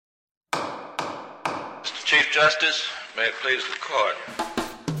Chief Justice, may it please the court.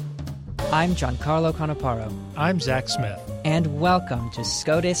 I'm Giancarlo Canaparo. I'm Zach Smith. And welcome to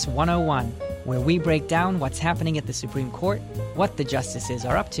SCOTUS 101, where we break down what's happening at the Supreme Court, what the justices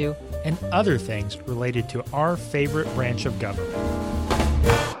are up to, and other things related to our favorite branch of government.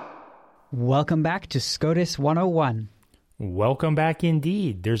 Welcome back to SCOTUS 101. Welcome back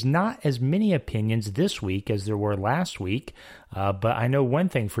indeed. There's not as many opinions this week as there were last week, but I know one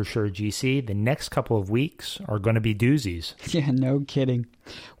thing for sure, GC, the next couple of weeks are going to be doozies. Yeah, no kidding.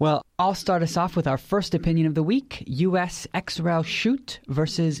 Well, I'll start us off with our first opinion of the week, U.S. XREL Shoot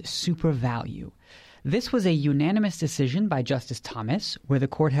versus SuperValue. This was a unanimous decision by Justice Thomas, where the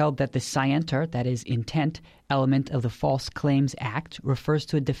court held that the scienter, that is intent, element of the False Claims Act refers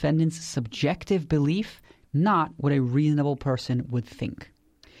to a defendant's subjective belief, not what a reasonable person would think.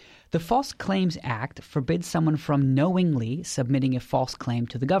 The False Claims Act forbids someone from knowingly submitting a false claim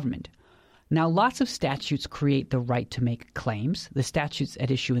to the government. Now, lots of statutes create the right to make claims. The statutes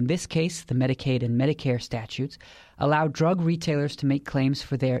at issue in this case, the Medicaid and Medicare statutes, allow drug retailers to make claims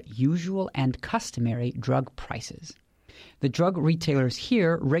for their usual and customary drug prices. The drug retailers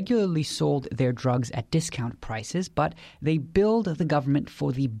here regularly sold their drugs at discount prices, but they billed the government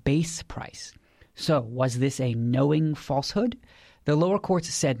for the base price. So, was this a knowing falsehood? The lower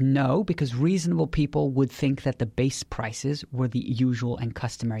courts said no, because reasonable people would think that the base prices were the usual and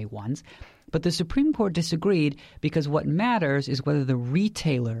customary ones. But the Supreme Court disagreed, because what matters is whether the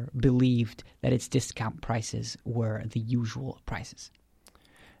retailer believed that its discount prices were the usual prices.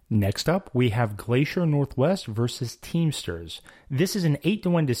 Next up, we have Glacier Northwest versus Teamsters. This is an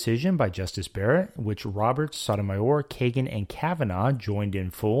 8-1 decision by Justice Barrett, which Roberts, Sotomayor, Kagan, and Kavanaugh joined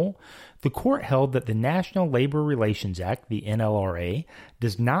in full. The court held that the National Labor Relations Act, the NLRA,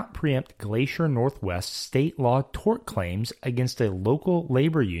 does not preempt Glacier Northwest's state law tort claims against a local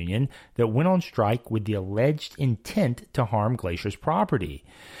labor union that went on strike with the alleged intent to harm Glacier's property.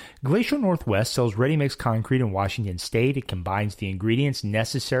 Glacier Northwest sells ready-mix concrete in Washington State. It combines the ingredients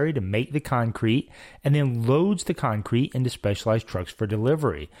necessary to make the concrete and then loads the concrete into specialized trucks for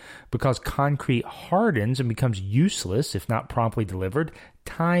delivery. Because concrete hardens and becomes useless if not promptly delivered,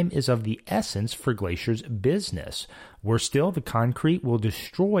 time is of the essence for Glacier's business. Worse still, the concrete will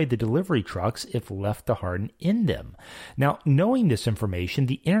destroy the delivery trucks if left to harden in them. Now, knowing this information,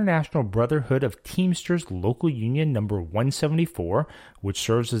 the International Brotherhood of Teamsters Local Union number 174, which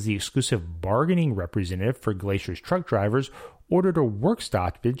serves as the exclusive bargaining representative for Glacier's truck drivers, ordered a work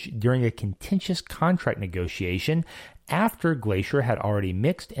stoppage during a contentious contract negotiation after Glacier had already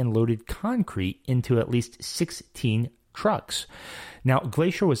mixed and loaded concrete into at least 16 trucks. Now,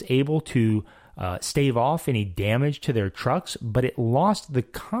 Glacier was able to stave off any damage to their trucks, but it lost the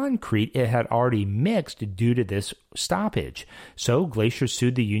concrete it had already mixed due to this stoppage. So Glacier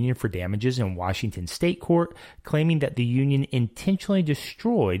sued the union for damages in Washington State Court, claiming that the union intentionally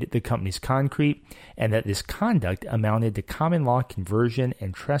destroyed the company's concrete and that this conduct amounted to common law conversion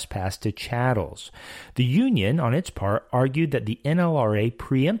and trespass to chattels. The union, on its part, argued that the NLRA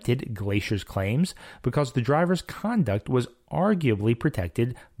preempted Glacier's claims because the driver's conduct was arguably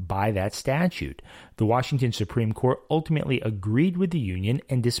protected by that statute. The Washington Supreme Court ultimately agreed with the union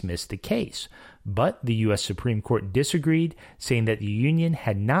and dismissed the case. But the U.S. Supreme Court disagreed, saying that the union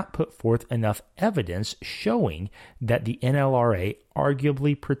had not put forth enough evidence showing that the NLRA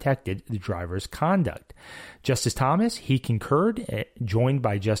arguably protected the driver's conduct. Justice Thomas, he concurred, joined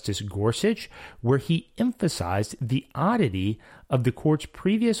by Justice Gorsuch, where he emphasized the oddity of the court's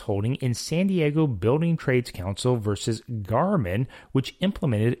previous holding in San Diego Building Trades Council versus Garmin, which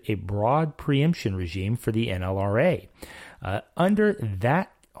implemented a broad preemption regime for the NLRA. Under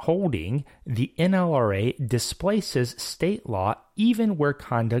that holding, the NLRA displaces state law even where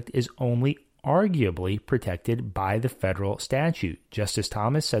conduct is only arguably protected by the federal statute. Justice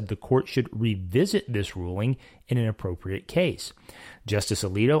Thomas said the court should revisit this ruling in an appropriate case. Justice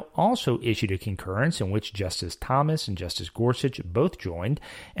Alito also issued a concurrence in which Justice Thomas and Justice Gorsuch both joined,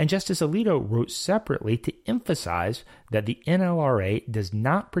 and Justice Alito wrote separately to emphasize that the NLRA does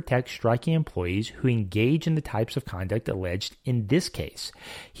not protect striking employees who engage in the types of conduct alleged in this case.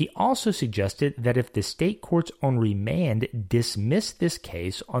 He also suggested that if the state courts on remand dismiss this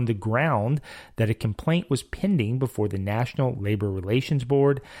case on the ground that a complaint was pending before the National Labor Relations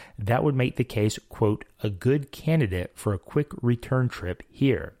Board, that would make the case, quote, a good candidate for a quick return trip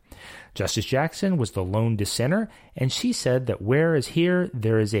here. Justice Jackson was the lone dissenter, and she said that whereas here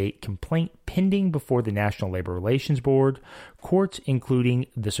there is a complaint pending before the National Labor Relations Board, courts, including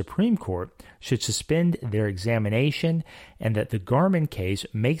the Supreme Court, should suspend their examination, and that the Garmon case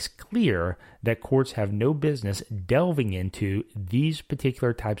makes clear that courts have no business delving into these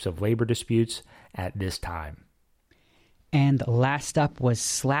particular types of labor disputes at this time. And last up was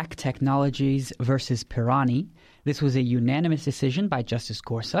Slack Technologies versus Pirani. This was a unanimous decision by Justice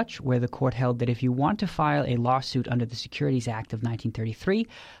Gorsuch, where the court held that if you want to file a lawsuit under the Securities Act of 1933,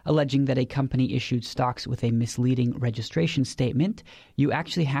 alleging that a company issued stocks with a misleading registration statement, you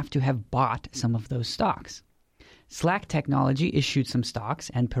actually have to have bought some of those stocks. Slack Technology issued some stocks,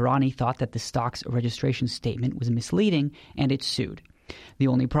 and Pirani thought that the stock's registration statement was misleading, and it sued. The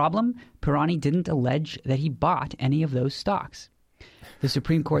only problem, Pirani didn't allege that he bought any of those stocks. The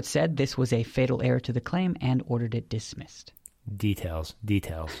Supreme Court said this was a fatal error to the claim and ordered it dismissed. Details.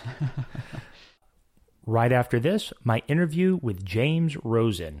 Right after this, my interview with James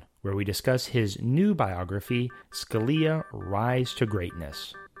Rosen, where we discuss his new biography, Scalia: Rise to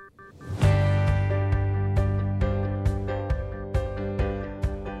Greatness.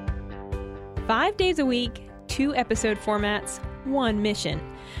 5 days a week, 2 episode formats, 1 mission: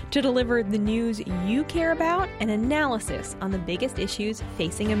 to deliver the news you care about and analysis on the biggest issues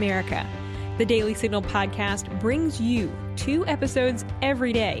facing America. The Daily Signal podcast brings you 2 episodes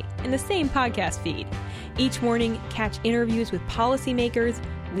every day in the same podcast feed. Each morning, catch interviews with policymakers,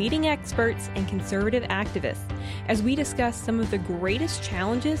 leading experts, and conservative activists as we discuss some of the greatest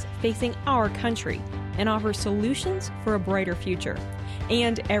challenges facing our country and offer solutions for a brighter future.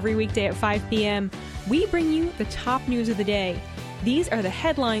 And every weekday at 5 p.m., we bring you the top news of the day. These are the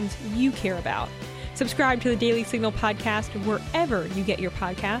headlines you care about. Subscribe to the Daily Signal podcast wherever you get your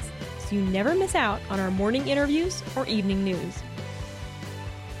podcasts so you never miss out on our morning interviews or evening news.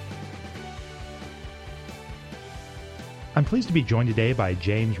 I'm pleased to be joined today by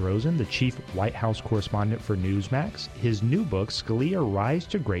James Rosen, the chief White House correspondent for Newsmax. His new book, Scalia: Rise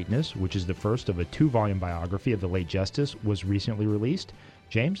to Greatness, which is the first of a 2-volume biography of the late Justice, was recently released.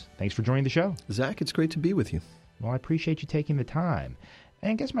 James, thanks for joining the show. Zach, it's great to be with you. Well, I appreciate you taking the time.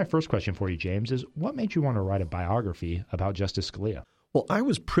 And I guess my first question for you, James, is what made you want to write a biography about Justice Scalia? Well, I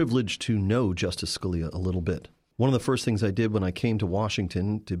was privileged to know Justice Scalia a little bit. One of the first things I did when I came to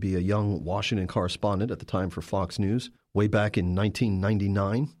Washington to be a young Washington correspondent at the time for Fox News, way back in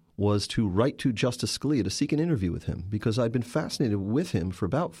 1999, was to write to Justice Scalia to seek an interview with him, because I'd been fascinated with him for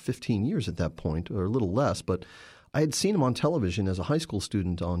about 15 years at that point, or a little less, but I had seen him on television as a high school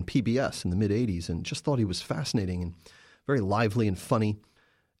student on PBS in the mid-'80s and just thought he was fascinating and very lively and funny.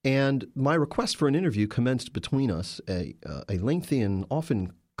 And my request for an interview commenced between us a lengthy and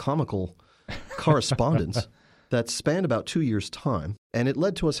often comical correspondence that spanned about 2 years' time, and it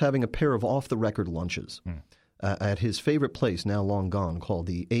led to us having a pair of off-the-record lunches at his favorite place, now long gone, called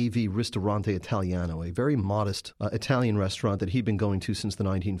the AV Ristorante Italiano, a very modest Italian restaurant that he'd been going to since the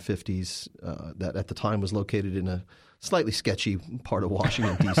 1950s, that at the time was located in a slightly sketchy part of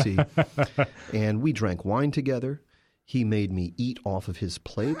Washington, D.C. And we drank wine together. He made me eat off of his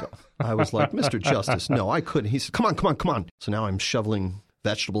plate. I was like, Mr. Justice, no, I couldn't. He said, come on. So now I'm shoveling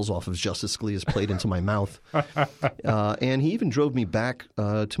vegetables off of Justice Scalia's plate into my mouth. And he even drove me back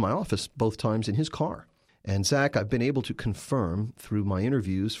to my office both times in his car. And Zach, I've been able to confirm through my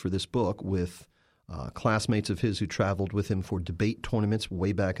interviews for this book with classmates of his who traveled with him for debate tournaments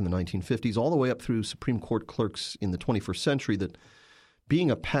way back in the 1950s, all the way up through Supreme Court clerks in the 21st century, that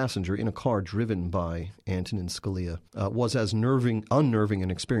being a passenger in a car driven by Antonin Scalia was as unnerving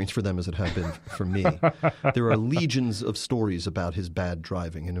an experience for them as it had been for me. There are legions of stories about his bad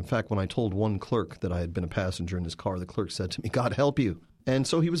driving. And in fact, when I told one clerk that I had been a passenger in his car, the clerk said to me, God help you. And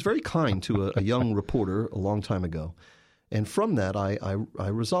so he was very kind to a young reporter a long time ago. And from that, I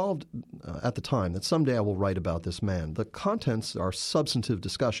resolved at the time that someday I will write about this man. The contents are substantive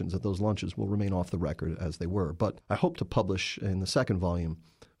discussions at those lunches will remain off the record as they were. But I hope to publish in the second volume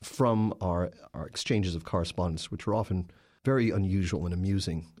from our exchanges of correspondence, which were often very unusual and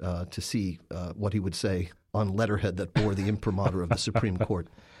amusing to see what he would say on letterhead that bore the imprimatur of the Supreme Court.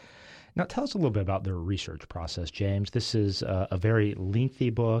 Now, tell us a little bit about the research process, James. This is a very lengthy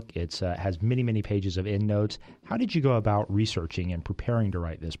book. It has many, many pages of endnotes. How did you go about researching and preparing to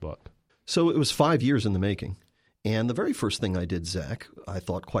write this book? So it was 5 years in the making. And the very first thing I did, Zach, I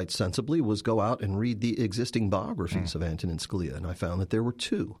thought quite sensibly, was go out and read the existing biographies of Antonin Scalia. And I found that there were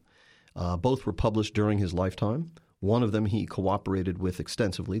 2. Both were published during his lifetime. One of them he cooperated with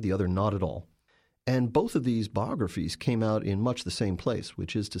extensively, the other not at all. And both of these biographies came out in much the same place,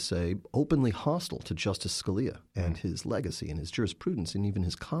 which is to say, openly hostile to Justice Scalia and his legacy and his jurisprudence and even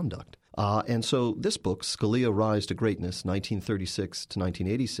his conduct. And so this book, Scalia: Rise to Greatness, 1936 to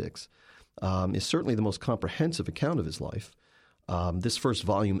 1986, is certainly the most comprehensive account of his life. This first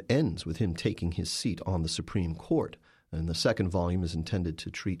volume ends with him taking his seat on the Supreme Court, and the second volume is intended to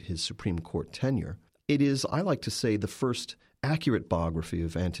treat his Supreme Court tenure. It is, I like to say, the first accurate biography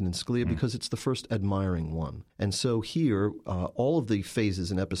of Antonin Scalia because it's the first admiring one. And so here, all of the phases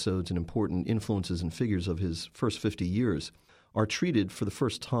and episodes and important influences and figures of his first 50 years are treated for the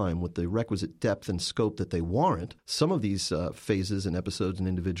first time with the requisite depth and scope that they warrant. Some of these phases and episodes and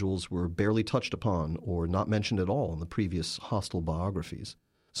individuals were barely touched upon or not mentioned at all in the previous hostile biographies.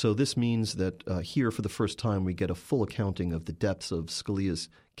 So this means that here for the first time we get a full accounting of the depths of Scalia's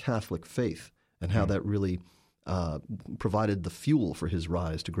Catholic faith and how that really provided the fuel for his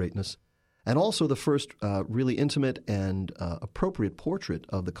rise to greatness, and also the first really intimate and appropriate portrait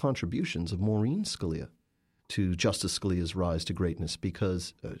of the contributions of Maureen Scalia to Justice Scalia's rise to greatness,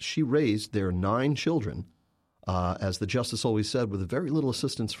 because she raised their 9 children, as the Justice always said, with very little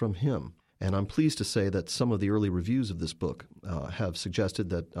assistance from him. And I'm pleased to say that some of the early reviews of this book have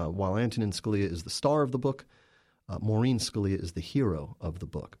suggested that while Antonin Scalia is the star of the book, Maureen Scalia is the hero of the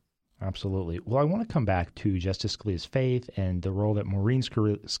book. Absolutely. Well, I want to come back to Justice Scalia's faith and the role that Maureen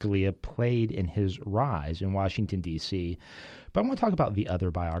Scalia played in his rise in Washington, D.C., but I want to talk about the other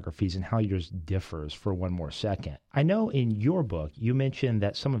biographies and how yours differs for one more second. I know in your book you mentioned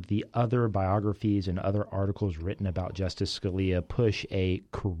that some of the other biographies and other articles written about Justice Scalia push a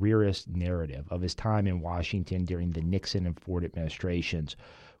careerist narrative of his time in Washington during the Nixon and Ford administrations.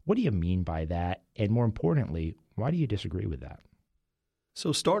 What do you mean by that? And more importantly, why do you disagree with that?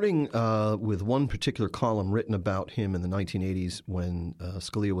 So starting with one particular column written about him in the 1980s when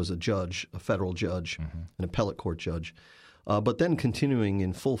Scalia was a judge, a federal judge, an appellate court judge, but then continuing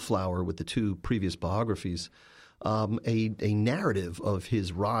in full flower with the 2 previous biographies, a narrative of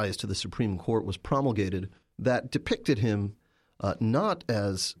his rise to the Supreme Court was promulgated that depicted him not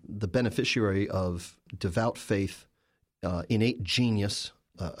as the beneficiary of devout faith, innate genius,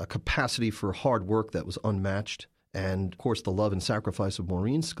 a capacity for hard work that was unmatched, and, of course, the love and sacrifice of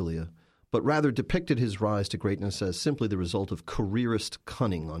Maureen Scalia, but rather depicted his rise to greatness as simply the result of careerist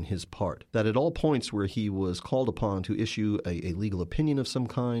cunning on his part. That at all points where he was called upon to issue a legal opinion of some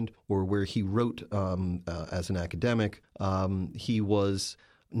kind, or where he wrote as an academic, he was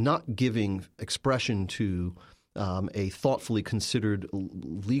not giving expression to a thoughtfully considered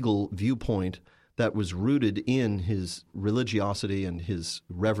legal viewpoint that was rooted in his religiosity and his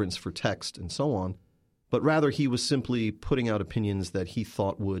reverence for text and so on, but rather he was simply putting out opinions that he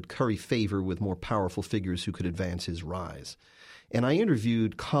thought would curry favor with more powerful figures who could advance his rise. And I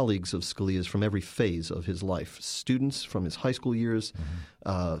interviewed colleagues of Scalia's from every phase of his life, students from his high school years,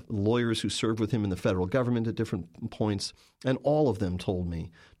 lawyers who served with him in the federal government at different points, and all of them told me,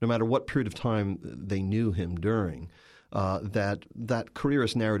 no matter what period of time they knew him during, that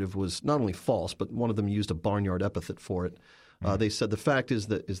careerist narrative was not only false, but one of them used a barnyard epithet for it. They said the fact is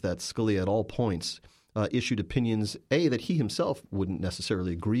that Scalia at all points issued opinions, A, that he himself wouldn't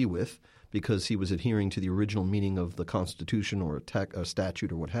necessarily agree with because he was adhering to the original meaning of the Constitution or a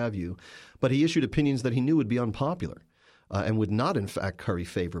statute or what have you, but he issued opinions that he knew would be unpopular and would not, in fact, curry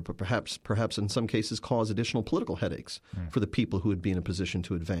favor, but perhaps in some cases cause additional political headaches for the people who would be in a position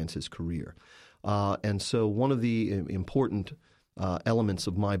to advance his career. And so one of the important elements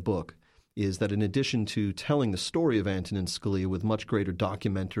of my book is that in addition to telling the story of Antonin Scalia with much greater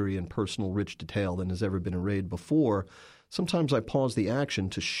documentary and personal rich detail than has ever been arrayed before, sometimes I pause the action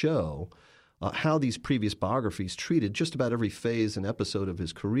to show how these previous biographies treated just about every phase and episode of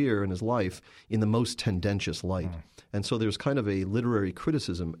his career and his life in the most tendentious light. And so there's kind of a literary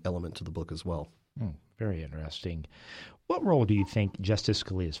criticism element to the book as well. Very interesting. What role do you think Justice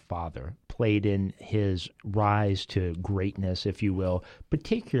Scalia's father played in his rise to greatness, if you will?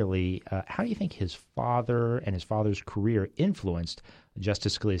 Particularly, how do you think his father and his father's career influenced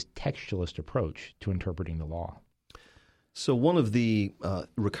Justice Scalia's textualist approach to interpreting the law? So one of the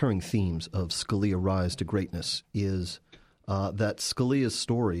recurring themes of Scalia rise to greatness is that Scalia's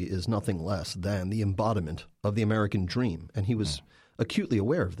story is nothing less than the embodiment of the American dream, and he was acutely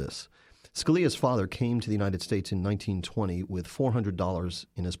aware of this. Scalia's father came to the United States in 1920 with $400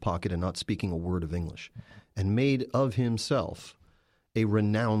 in his pocket and not speaking a word of English, and made of himself a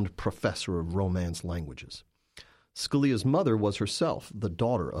renowned professor of Romance languages. Scalia's mother was herself the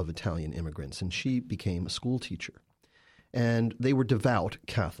daughter of Italian immigrants, and she became a school teacher. And they were devout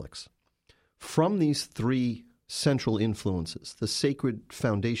Catholics. From these 3 central influences, the sacred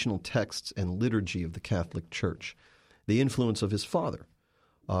foundational texts and liturgy of the Catholic Church, the influence of his father,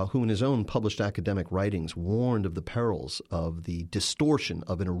 who in his own published academic writings warned of the perils of the distortion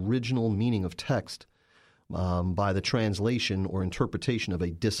of an original meaning of text by the translation or interpretation of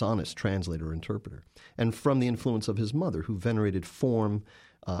a dishonest translator or interpreter, and from the influence of his mother, who venerated form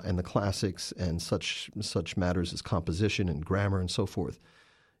and the classics and such matters as composition and grammar and so forth.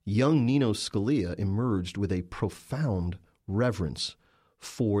 Young Nino Scalia emerged with a profound reverence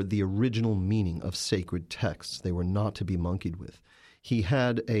for the original meaning of sacred texts. They were not to be monkeyed with. He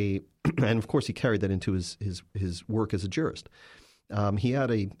had and of course he carried that into his work as a jurist. He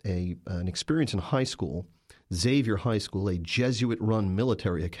had an experience in high school, Xavier High School, a Jesuit-run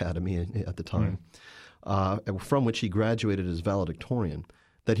military academy at the time, from which he graduated as valedictorian,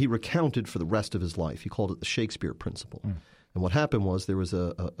 that he recounted for the rest of his life. He called it the Shakespeare principle. And what happened was there was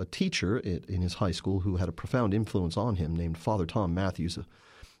a teacher in his high school who had a profound influence on him named Father Tom Matthews,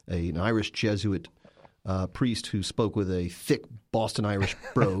 an Irish Jesuit priest who spoke with a thick Boston Irish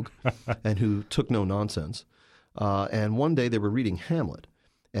brogue and who took no nonsense. And one day they were reading Hamlet,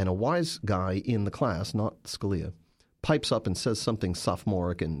 and a wise guy in the class, not Scalia, pipes up and says something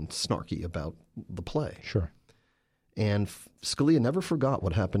sophomoric and snarky about the play. Sure. And Scalia never forgot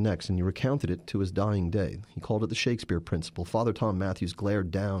what happened next, and he recounted it to his dying day. He called it the Shakespeare principle. Father Tom Matthews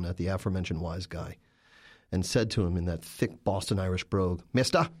glared down at the aforementioned wise guy and said to him in that thick Boston Irish brogue,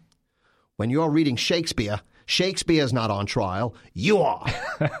 "Mister, when you're reading Shakespeare, Shakespeare's not on trial. You are."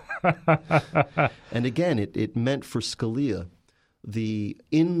 And again, it meant for Scalia the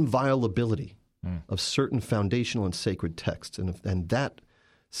inviolability of certain foundational and sacred texts, and that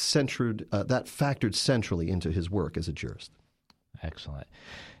factored centrally into his work as a jurist. Excellent.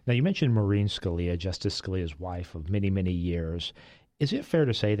 Now, you mentioned Maureen Scalia, Justice Scalia's wife of many, many years. Is it fair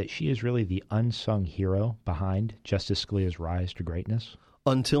to say that she is really the unsung hero behind Justice Scalia's rise to greatness?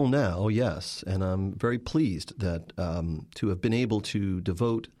 Until now, yes. And I'm very pleased that to have been able to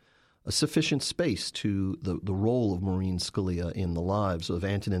devote a sufficient space to the role of Maureen Scalia in the lives of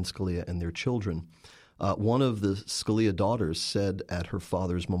Antonin Scalia and their children. One of the Scalia daughters said at her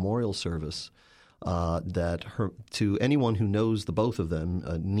father's memorial service that to anyone who knows the both of them,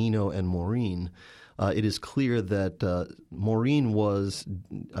 Nino and Maureen, it is clear that Maureen was,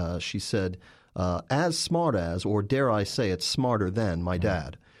 she said, as smart as, or dare I say it, smarter than my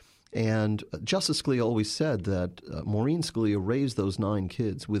dad. And Justice Scalia always said that Maureen Scalia raised those 9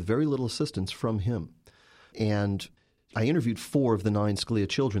 kids with very little assistance from him. And I interviewed 4 of the 9 Scalia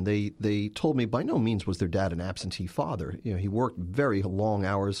children. They told me by no means was their dad an absentee father. You know, he worked very long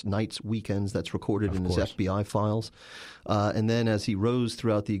hours, nights, weekends. That's recorded in his FBI files. And then as he rose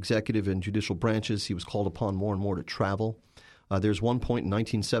throughout the executive and judicial branches, he was called upon more and more to travel. There's one point in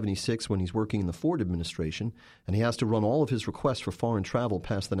 1976 when he's working in the Ford administration, and he has to run all of his requests for foreign travel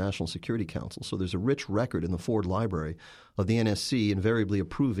past the National Security Council. So there's a rich record in the Ford library of the NSC invariably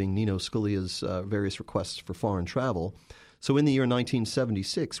approving Nino Scalia's various requests for foreign travel. So in the year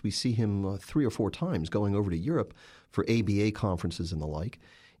 1976, we see him 3 or 4 times going over to Europe for ABA conferences and the like.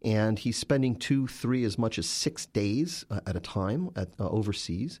 And he's spending 2, 3, as much as 6 days at a time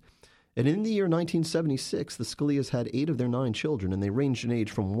overseas. And in the year 1976, the Scalias had 8 of their 9 children, and they ranged in age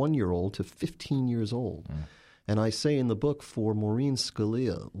from 1-year-old to 15 years old. And I say in the book, for Maureen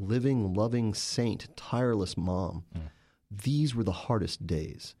Scalia, living, loving saint, tireless mom, these were the hardest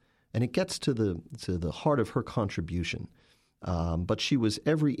days. And it gets to the heart of her contribution. But she was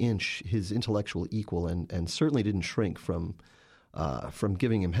every inch his intellectual equal, and certainly didn't shrink from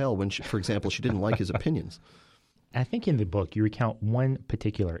giving him hell when, for example, she didn't like his opinions. I think in the book you recount one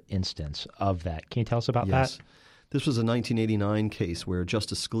particular instance of that. Can you tell us about that? This was a 1989 case where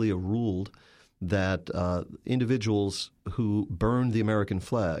Justice Scalia ruled that individuals who burned the American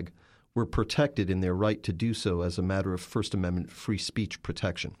flag were protected in their right to do so as a matter of First Amendment free speech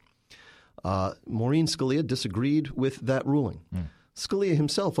protection. Maureen Scalia disagreed with that ruling. Scalia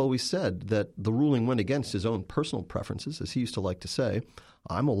himself always said that the ruling went against his own personal preferences, as he used to like to say.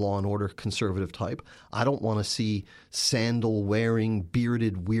 I'm a law and order conservative type. I don't want to see sandal-wearing,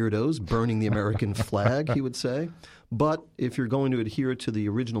 bearded weirdos burning the American flag, he would say. But if you're going to adhere to the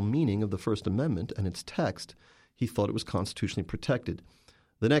original meaning of the First Amendment and its text, he thought it was constitutionally protected.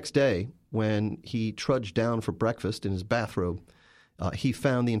 The next day, when he trudged down for breakfast in his bathrobe, he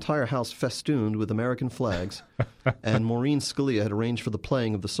found the entire house festooned with American flags, and Maureen Scalia had arranged for the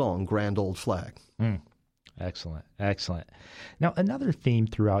playing of the song Grand Old Flag. Excellent, excellent. Now, another theme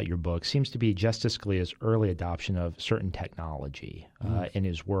throughout your book seems to be Justice Scalia's early adoption of certain technology in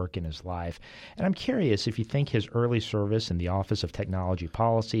his work, in his life. And I'm curious if you think his early service in the Office of Technology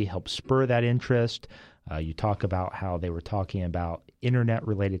Policy helped spur that interest, You talk about how they were talking about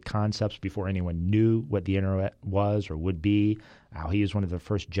internet-related concepts before anyone knew what the internet was or would be, how he was one of the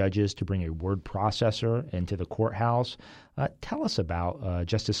first judges to bring a word processor into the courthouse. Tell us about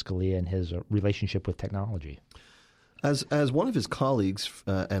Justice Scalia and his relationship with technology. As one of his colleagues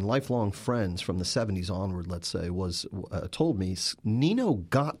and lifelong friends from the 70s onward, let's say, told me, Nino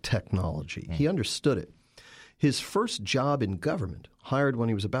got technology. He understood it. His first job in government, hired when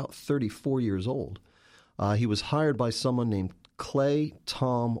he was about 34 years old, he was hired by someone named Clay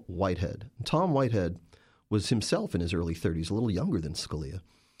Tom Whitehead. And Tom Whitehead was himself in his early 30s, a little younger than Scalia.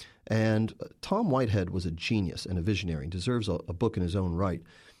 And Tom Whitehead was a genius and a visionary and deserves a book in his own right.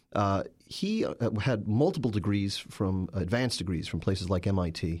 He had multiple degrees advanced degrees from places like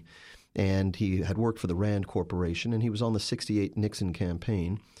MIT, and he had worked for the Rand Corporation, and he was on the 1968 Nixon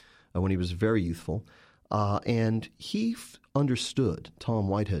campaign when he was very youthful. And he understood, Tom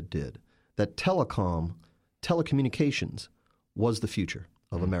Whitehead did, that telecommunications was the future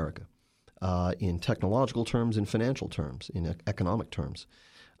of America in technological terms, in financial terms, in economic terms,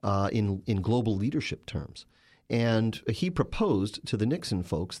 in global leadership terms. And he proposed to the Nixon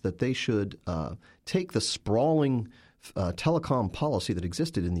folks that they should take the sprawling telecom policy that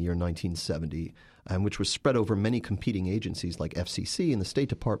existed in the year 1970, and which was spread over many competing agencies like FCC and the State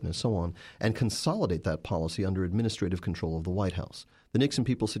Department and so on, and consolidate that policy under administrative control of the White House. The Nixon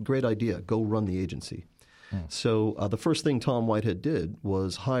people said, great idea, go run the agency. So the first thing Tom Whitehead did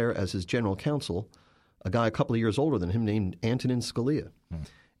was hire as his general counsel a guy a couple of years older than him named Antonin Scalia.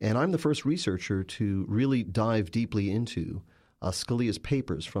 And I'm the first researcher to really dive deeply into Scalia's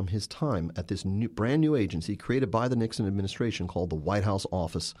papers from his time at this brand new agency created by the Nixon administration called the White House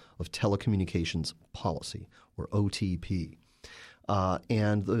Office of Telecommunications Policy, or OTP.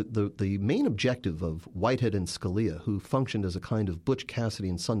 And the main objective of Whitehead and Scalia, who functioned as a kind of Butch Cassidy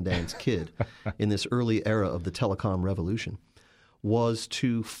and Sundance Kid in this early era of the telecom revolution, was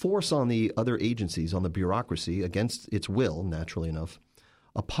to force on the other agencies, on the bureaucracy, against its will, naturally enough,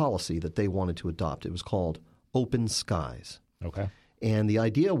 a policy that they wanted to adopt. It was called Open Skies. Okay. And the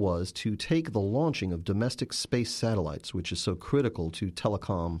idea was to take the launching of domestic space satellites, which is so critical to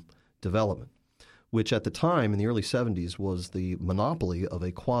telecom development, which at the time in the early 70s was the monopoly of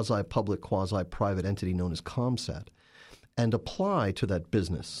a quasi-public, quasi-private entity known as ComSat, and apply to that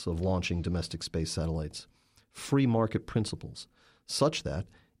business of launching domestic space satellites free market principles, such that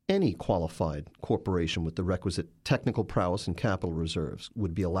any qualified corporation with the requisite technical prowess and capital reserves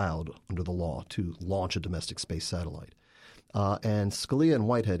would be allowed under the law to launch a domestic space satellite. And Scalia and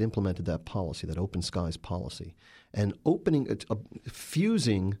Whitehead implemented that policy, that Open Skies policy, and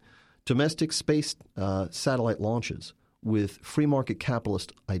fusing domestic space satellite launches with free market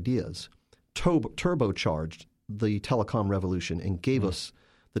capitalist ideas turbocharged the telecom revolution and gave us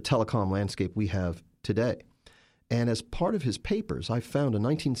the telecom landscape we have today. And as part of his papers, I found a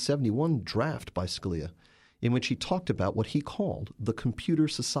 1971 draft by Scalia in which he talked about what he called the computer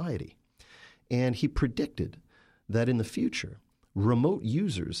society. And he predicted that in the future, remote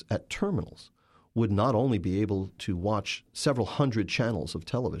users at terminals would not only be able to watch several hundred channels of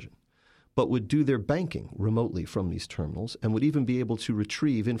television, but would do their banking remotely from these terminals and would even be able to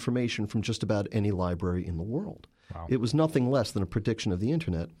retrieve information from just about any library in the world. Wow. It was nothing less than a prediction of the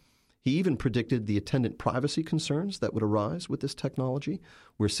Internet. He even predicted the attendant privacy concerns that would arise with this technology,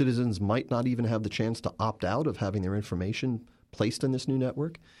 where citizens might not even have the chance to opt out of having their information placed in this new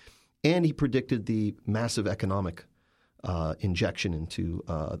network. And he predicted the massive economic injection into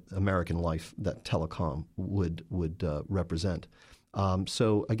American life that telecom would represent.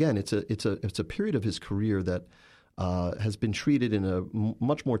 So again, it's a period of his career that has been treated in a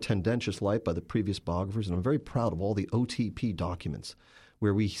much more tendentious light by the previous biographers, and I'm very proud of all the OTP documents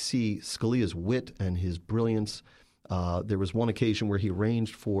where we see Scalia's wit and his brilliance. There was one occasion where he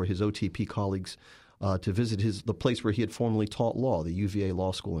arranged for his OTP colleagues to visit the place where he had formerly taught law, the UVA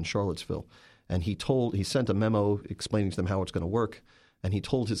Law School in Charlottesville. And he sent a memo explaining to them how it's going to work. And he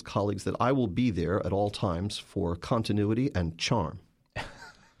told his colleagues that I will be there at all times for continuity and charm.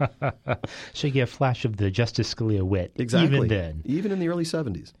 So you get a flash of the Justice Scalia wit. Exactly. Even then. Even in the early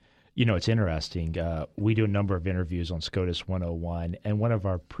 70s. You know, it's interesting. We do a number of interviews on SCOTUS 101, and one of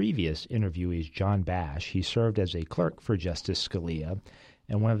our previous interviewees, John Bash, he served as a clerk for Justice Scalia.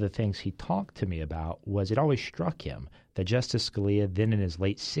 And one of the things he talked to me about was it always struck him that Justice Scalia, then in his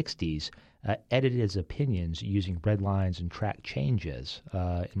late 60s, edited his opinions using red lines and track changes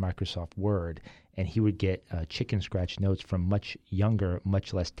in Microsoft Word. And he would get chicken scratch notes from much younger,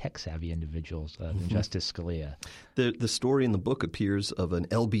 much less tech-savvy individuals than Justice Scalia. The story in the book appears of an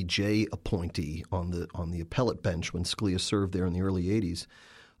LBJ appointee on the appellate bench when Scalia served there in the early 80s,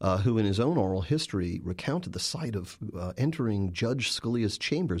 who in his own oral history recounted the sight of entering Judge Scalia's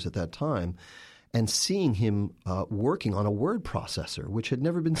chambers at that time and seeing him working on a word processor, which had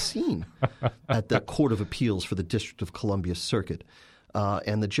never been seen at the Court of Appeals for the District of Columbia Circuit.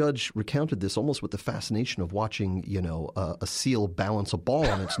 And the judge recounted this almost with the fascination of watching, a seal balance a ball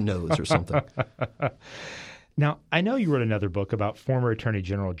on its nose or something. Now, I know you wrote another book about former Attorney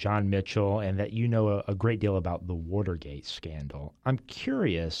General John Mitchell and that you know a great deal about the Watergate scandal. I'm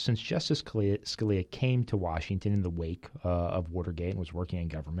curious, since Justice Scalia came to Washington in the wake of Watergate and was working in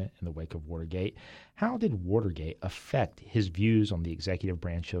government in the wake of Watergate, how did Watergate affect his views on the executive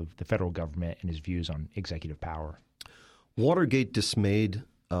branch of the federal government and his views on executive power? Watergate dismayed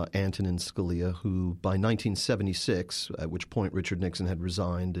Antonin Scalia, who by 1976, at which point Richard Nixon had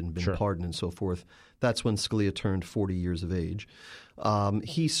resigned and been pardoned and so forth, that's when Scalia turned 40 years of age.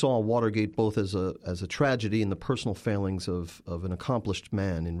 He saw Watergate both as a tragedy in the personal failings of an accomplished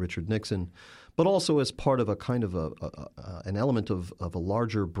man in Richard Nixon, but also as part of a kind of an element of a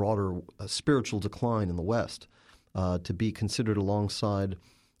larger, broader spiritual decline in the West, to be considered alongside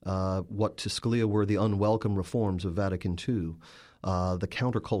what to Scalia were the unwelcome reforms of Vatican II. The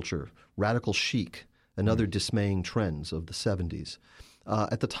counterculture, radical chic, and other dismaying trends of the 70s.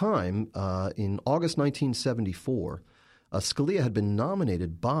 At the time, in August 1974, Scalia had been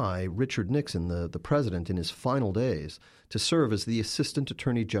nominated by Richard Nixon, the president, in his final days, to serve as the Assistant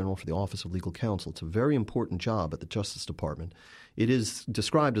Attorney General for the Office of Legal Counsel. It's a very important job at the Justice Department. It is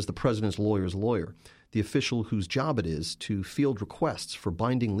described as the president's lawyer's lawyer, the official whose job it is to field requests for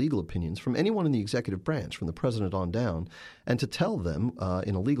binding legal opinions from anyone in the executive branch, from the president on down, and to tell them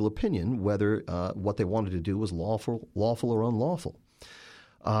in a legal opinion whether what they wanted to do was lawful or unlawful.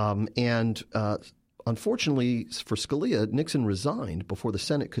 Unfortunately for Scalia, Nixon resigned before the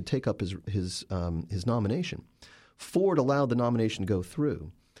Senate could take up his nomination. Ford allowed the nomination to go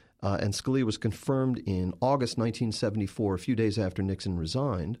through, and Scalia was confirmed in August 1974, a few days after Nixon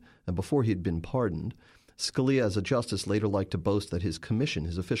resigned and before he had been pardoned. Scalia, as a justice, later liked to boast that his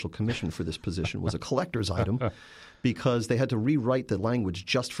official commission for this position, was a collector's item because they had to rewrite the language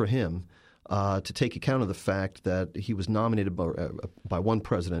just for him to take account of the fact that he was nominated by one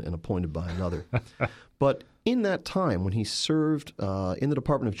president and appointed by another. But in that time, when he served in the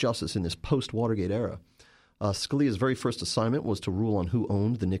Department of Justice in this post-Watergate era, Scalia's very first assignment was to rule on who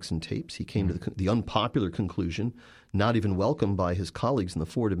owned the Nixon tapes. He came to the unpopular conclusion, not even welcomed by his colleagues in the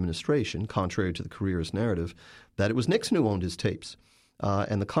Ford administration, contrary to the careerist narrative, that it was Nixon who owned his tapes.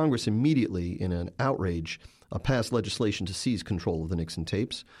 And the Congress immediately, in an outrage, passed legislation to seize control of the Nixon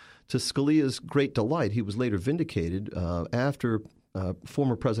tapes. To Scalia's great delight, he was later vindicated after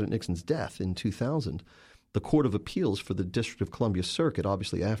former President Nixon's death in 2000. The Court of Appeals for the District of Columbia Circuit,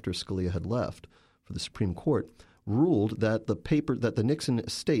 obviously after Scalia had left for the Supreme Court, ruled that the Nixon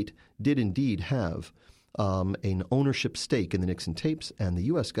estate did indeed have an ownership stake in the Nixon tapes, and the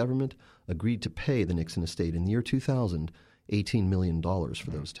U.S. government agreed to pay the Nixon estate in the year 2000 $18 million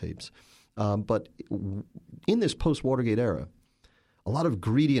for those tapes. But in this post-Watergate era, a lot of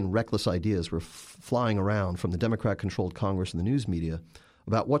greedy and reckless ideas were flying around from the Democrat-controlled Congress and the news media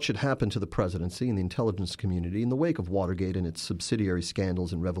about what should happen to the presidency and the intelligence community in the wake of Watergate and its subsidiary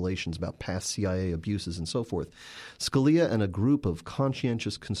scandals and revelations about past CIA abuses and so forth. Scalia and a group of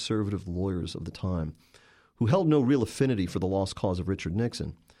conscientious conservative lawyers of the time, who held no real affinity for the lost cause of Richard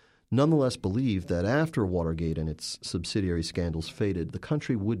Nixon, nonetheless believed that after Watergate and its subsidiary scandals faded, the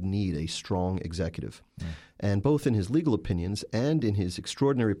country would need a strong executive. And both in his legal opinions and in his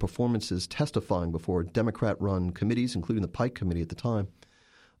extraordinary performances testifying before Democrat-run committees, including the Pike Committee at the time,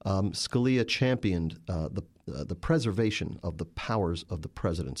 Scalia championed the preservation of the powers of the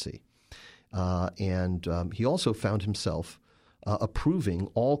presidency. And he also found himself approving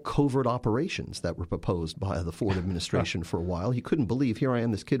all covert operations that were proposed by the Ford administration for a while. He couldn't believe, here I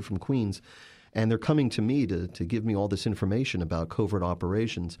am, this kid from Queens, and they're coming to me to give me all this information about covert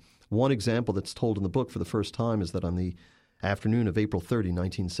operations. One example that's told in the book for the first time is that on the afternoon of April 30,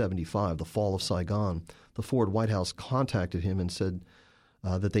 1975, the fall of Saigon, the Ford White House contacted him and said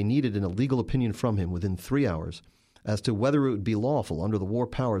that they needed an illegal opinion from him within 3 hours as to whether it would be lawful under the War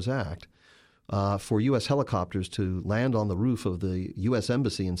Powers Act for U.S. helicopters to land on the roof of the U.S.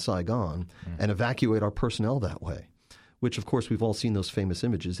 Embassy in Saigon and evacuate our personnel that way, which, of course, we've all seen those famous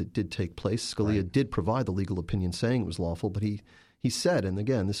images. It did take place. Scalia did provide the legal opinion saying it was lawful, but he said, and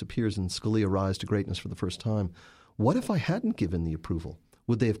again, this appears in Scalia Rise to Greatness for the first time, what if I hadn't given the approval?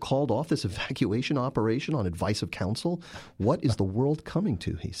 Would they have called off this evacuation operation on advice of counsel? What is the world coming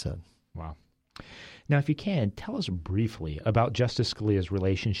to, he said. Wow. Now, if you can, tell us briefly about Justice Scalia's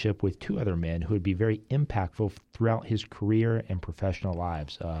relationship with two other men who would be very impactful throughout his career and professional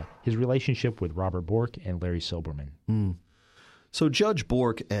lives, his relationship with Robert Bork and Larry Silberman. So Judge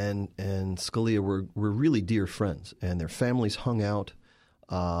Bork and Scalia were really dear friends, and their families hung out,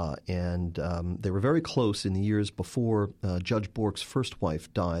 and they were very close in the years before Judge Bork's first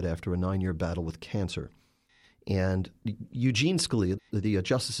wife died after a 9-year battle with cancer. And Eugene Scalia, the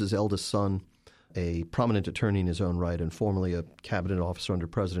justice's eldest son, a prominent attorney in his own right and formerly a cabinet officer under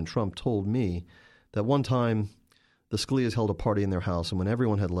President Trump, told me that one time the Scalias held a party in their house, and when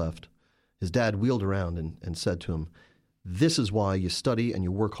everyone had left, his dad wheeled around and said to him, "This is why you study and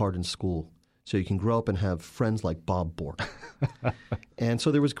you work hard in school, so you can grow up and have friends like Bob Bork." And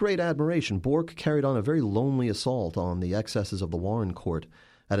so there was great admiration. Bork carried on a very lonely assault on the excesses of the Warren Court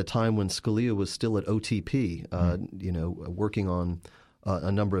at a time when Scalia was still at OTP, working on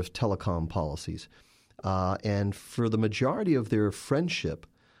a number of telecom policies. And for the majority of their friendship,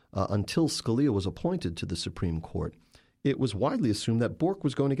 until Scalia was appointed to the Supreme Court, it was widely assumed that Bork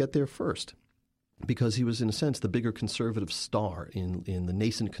was going to get there first, because he was, in a sense, the bigger conservative star in the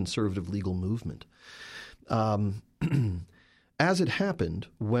nascent conservative legal movement. As it happened,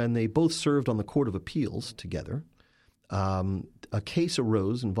 when they both served on the Court of Appeals together, a case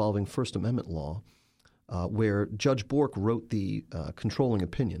arose involving First Amendment law where Judge Bork wrote the controlling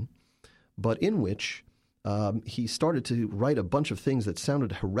opinion, but in which he started to write a bunch of things that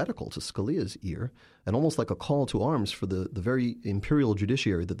sounded heretical to Scalia's ear and almost like a call to arms for the very imperial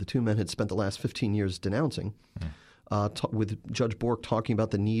judiciary that the two men had spent the last 15 years denouncing, with Judge Bork talking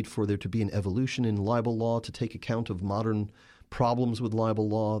about the need for there to be an evolution in libel law to take account of modern problems with libel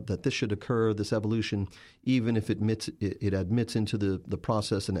law, that this should occur, this evolution, even if it admits into the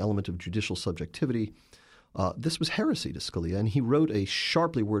process an element of judicial subjectivity. This was heresy to Scalia, and he wrote a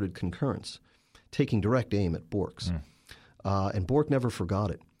sharply worded concurrence taking direct aim at Bork's. And Bork never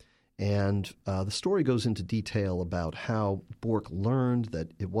forgot it. And the story goes into detail about how Bork learned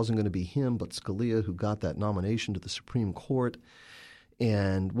that it wasn't going to be him but Scalia who got that nomination to the Supreme Court,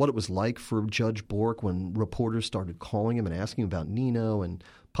 and what it was like for Judge Bork when reporters started calling him and asking about Nino and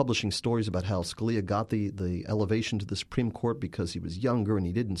publishing stories about how Scalia got the elevation to the Supreme Court because he was younger and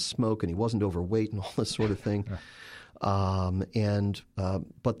he didn't smoke and he wasn't overweight and all this sort of thing. But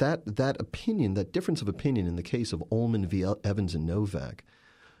that opinion, that difference of opinion in the case of Ullman v. Evans and Novak,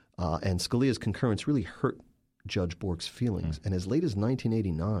 and Scalia's concurrence really hurt Judge Bork's feelings. And as late as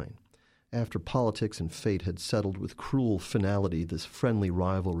 1989, after politics and fate had settled with cruel finality this friendly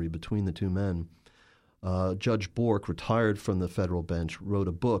rivalry between the two men, Judge Bork, retired from the federal bench, wrote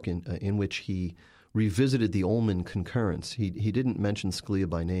a book in which he revisited the Ullman concurrence. He didn't mention Scalia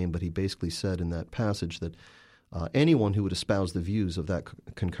by name, but he basically said in that passage that anyone who would espouse the views of that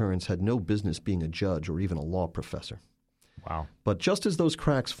concurrence had no business being a judge or even a law professor. Wow. But just as those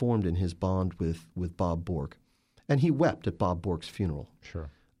cracks formed in his bond with Bob Bork, and he wept at Bob Bork's funeral. Sure.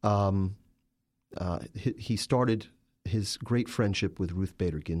 He started his great friendship with Ruth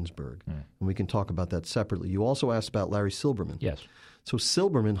Bader Ginsburg, and we can talk about that separately. You also asked about Larry Silberman. Yes. So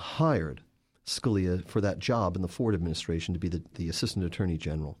Silberman hired Scalia for that job in the Ford administration to be the Assistant Attorney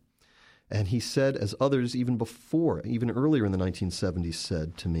General. And he said, as others even earlier in the 1970s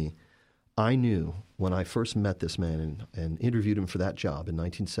said to me, I knew when I first met this man and interviewed him for that job in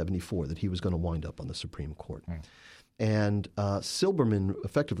 1974 that he was going to wind up on the Supreme Court. And Silberman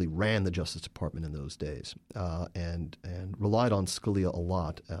effectively ran the Justice Department in those days and relied on Scalia a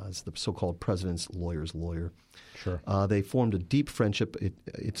lot as the so-called president's lawyer's lawyer. Sure. They formed a deep friendship.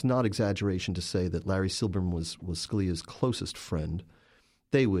 It's not exaggeration to say that Larry Silberman was Scalia's closest friend.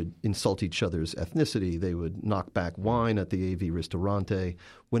 They would insult each other's ethnicity. They would knock back wine at the AV Ristorante.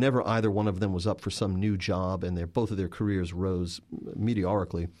 Whenever either one of them was up for some new job and both of their careers rose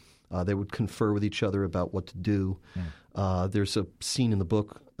meteorically, they would confer with each other about what to do. There's a scene in the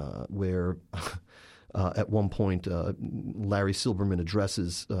book where at one point Larry Silberman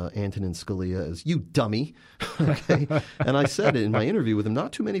addresses Antonin Scalia as, "You dummy." Okay? And I said in my interview with him,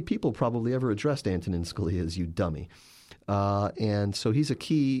 not too many people probably ever addressed Antonin Scalia as "you dummy." And so he's a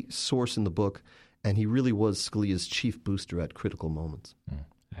key source in the book, and he really was Scalia's chief booster at critical moments.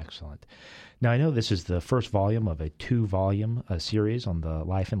 Excellent. Now, I know this is the first volume of a 2-volume series on the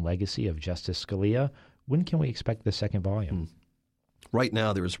life and legacy of Justice Scalia. When can we expect the second volume? Right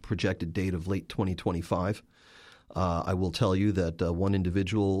now, there is a projected date of late 2025. I will tell you that one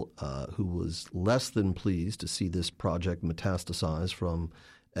individual who was less than pleased to see this project metastasize from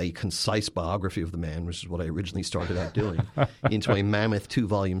a concise biography of the man, which is what I originally started out doing, into a mammoth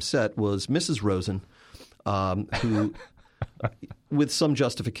 2-volume set was Mrs. Rosen, who with some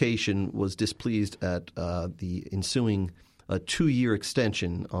justification, was displeased at the ensuing 2-year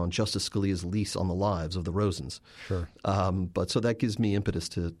extension on Justice Scalia's lease on the lives of the Rosens. Sure. But so that gives me impetus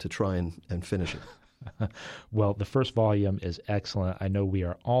to try and finish it. Well, the first volume is excellent. I know we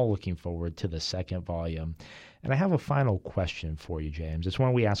are all looking forward to the second volume. And I have a final question for you, James. It's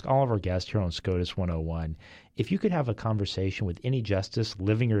one we ask all of our guests here on SCOTUS 101. If you could have a conversation with any justice,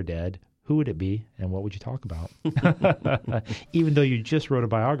 living or dead, who would it be and what would you talk about? Even though you just wrote a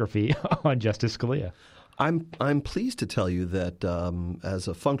biography on Justice Scalia. I'm pleased to tell you that as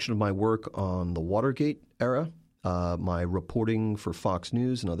a function of my work on the Watergate era, my reporting for Fox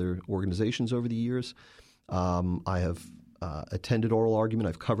News and other organizations over the years, I have attended oral argument,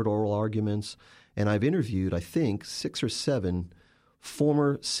 I've covered oral arguments, and I've interviewed, I think, 6 or 7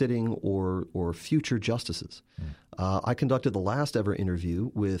 former sitting or future justices. I conducted the last ever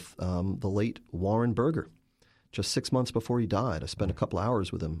interview with the late Warren Burger just 6 months before he died. I spent a couple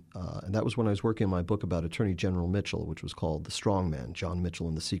hours with him, and that was when I was working on my book about Attorney General Mitchell, which was called The Strongman, John Mitchell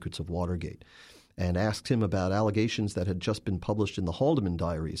and the Secrets of Watergate, and asked him about allegations that had just been published in the Haldeman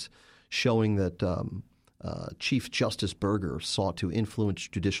diaries showing that Chief Justice Burger sought to influence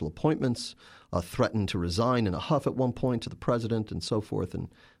judicial appointments, threatened to resign in a huff at one point to the president and so forth, and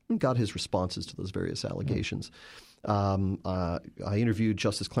got his responses to those various allegations. I interviewed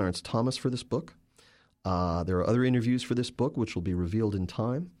Justice Clarence Thomas for this book. There are other interviews for this book which will be revealed in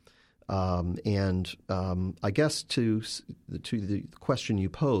time. And I guess to the question you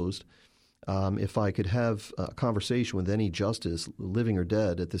posed, if I could have a conversation with any justice, living or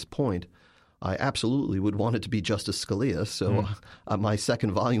dead, at this point, I absolutely would want it to be Justice Scalia, so my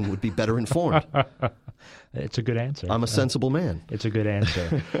second volume would be better informed. It's a good answer. I'm a sensible man. It's a good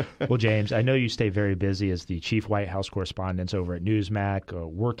answer. Well, James, I know you stay very busy as the chief White House correspondent over at Newsmax,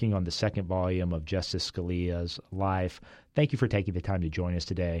 working on the second volume of Justice Scalia's life. Thank you for taking the time to join us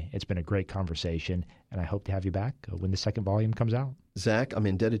today. It's been a great conversation, and I hope to have you back when the second volume comes out. Zach, I'm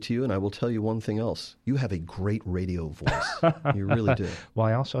indebted to you, and I will tell you one thing else. You have a great radio voice. You really do. Well,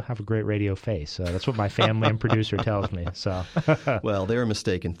 I also have a great radio face. That's what my family and producer tells me. So, well, they are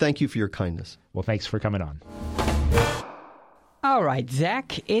mistaken. Thank you for your kindness. Well, thanks for coming on. All right,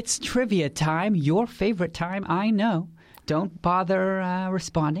 Zach, it's trivia time. Your favorite time, I know. Don't bother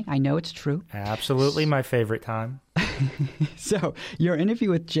responding. I know it's true. Absolutely my favorite time. So your interview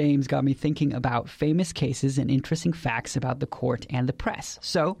with James got me thinking about famous cases and interesting facts about the court and the press.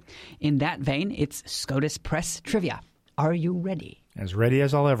 So in that vein, it's SCOTUS Press Trivia. Are you ready? As ready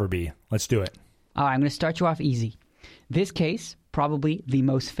as I'll ever be. Let's do it. All right, I'm going to start you off easy. This case, probably the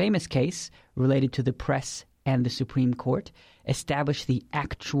most famous case related to the press and the Supreme Court, established the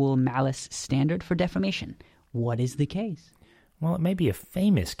actual malice standard for defamation. What is the case? Well, it may be a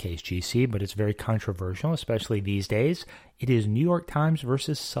famous case, GC, but it's very controversial, especially these days. It is New York Times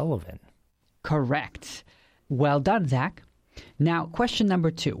versus Sullivan. Correct. Well done, Zach. Now, question number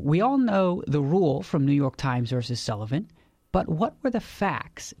 2. We all know the rule from New York Times versus Sullivan, but what were the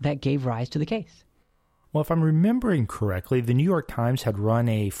facts that gave rise to the case? Well, if I'm remembering correctly, the New York Times had run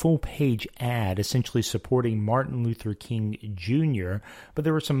a full-page ad essentially supporting Martin Luther King Jr., but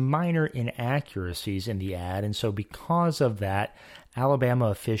there were some minor inaccuracies in the ad, and so because of that, Alabama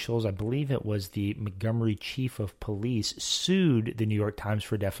officials, I believe it was the Montgomery chief of police, sued the New York Times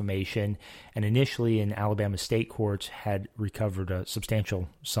for defamation, and initially in Alabama state courts had recovered substantial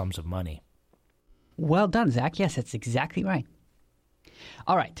sums of money. Well done, Zach. Yes, that's exactly right.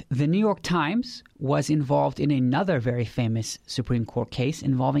 All right. The New York Times was involved in another very famous Supreme Court case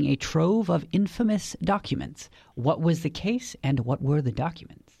involving a trove of infamous documents. What was the case and what were the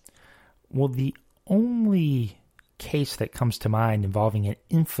documents? Well, the only case that comes to mind involving an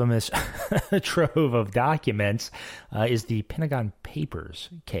infamous trove of documents is the Pentagon Papers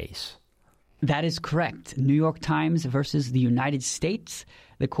case. That is correct. New York Times versus the United States.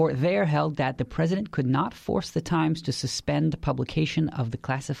 The court there held that the president could not force the Times to suspend publication of the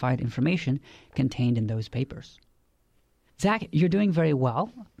classified information contained in those papers. Zach, you're doing very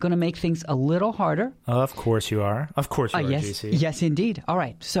well. Going to make things a little harder. Of course you are. Of course you are, yes, JC. Yes, indeed. All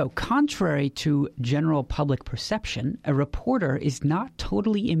right. So contrary to general public perception, a reporter is not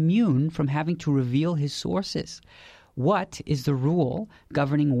totally immune from having to reveal his sources. What is the rule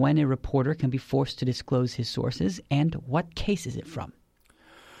governing when a reporter can be forced to disclose his sources, and what case is it from?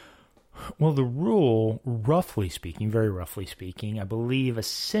 Well, the rule, roughly speaking, very roughly speaking, I believe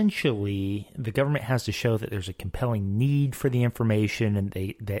essentially the government has to show that there's a compelling need for the information and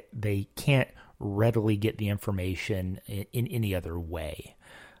that they can't readily get the information in any other way.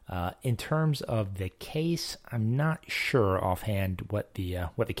 In terms of the case, I'm not sure offhand what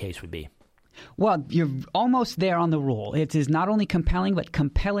the case would be. Well, you're almost there on the rule. It is not only compelling, but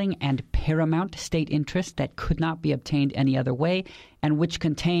compelling and paramount state interest that could not be obtained any other way, and which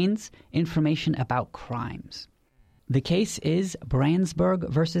contains information about crimes. The case is Brandsburg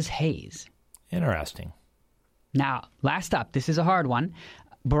versus Hayes. Interesting. Now, last up, this is a hard one.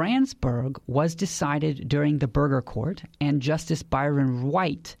 Brandsburg was decided during the Burger Court, and Justice Byron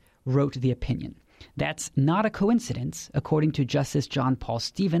White wrote the opinion. That's not a coincidence, according to Justice John Paul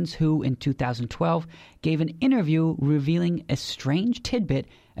Stevens, who in 2012 gave an interview revealing a strange tidbit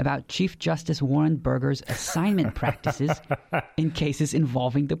about Chief Justice Warren Burger's assignment practices in cases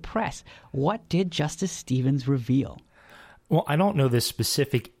involving the press. What did Justice Stevens reveal? Well, I don't know this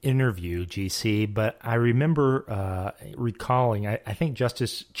specific interview, GC, but I remember recalling, I think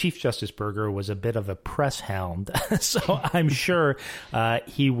Chief Justice Burger was a bit of a press hound, so I'm sure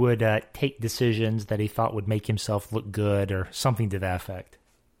he would take decisions that he thought would make himself look good or something to that effect.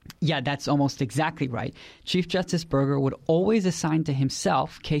 Yeah, that's almost exactly right. Chief Justice Burger would always assign to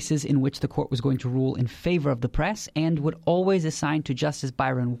himself cases in which the court was going to rule in favor of the press, and would always assign to Justice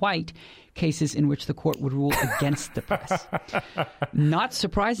Byron White cases in which the court would rule against the press. Not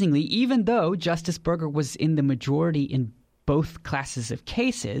surprisingly, even though Justice Burger was in the majority in both classes of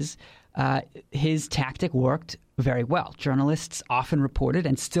cases, his tactic worked very well. Journalists often reported,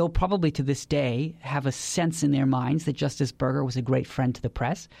 and still probably to this day have a sense in their minds, that Justice Burger was a great friend to the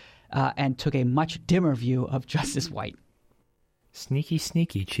press, and took a much dimmer view of Justice White. Sneaky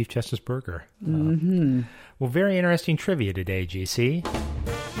Chief Justice Burger. Well, very interesting trivia today, GC.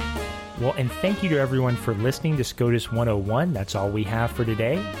 Well, and thank you to everyone for listening to SCOTUS 101. That's all we have for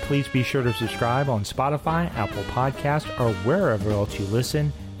today. Please be sure to subscribe on Spotify, Apple Podcasts, or wherever else you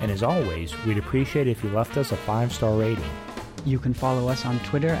listen. And as always, we'd appreciate it if you left us a 5-star rating. You can follow us on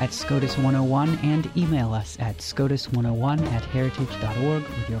Twitter at SCOTUS101 and email us at SCOTUS101@heritage.org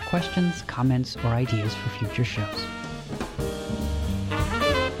with your questions, comments, or ideas for future shows.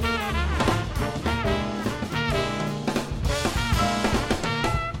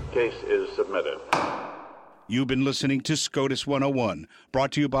 Case is submitted. You've been listening to SCOTUS 101,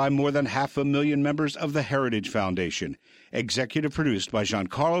 brought to you by more than 500,000 members of the Heritage Foundation. Executive produced by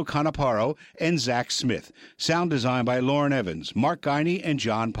Giancarlo Canaparo and Zach Smith. Sound designed by Lauren Evans, Mark Guiney, and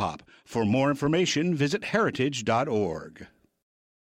John Pop. For more information, visit heritage.org.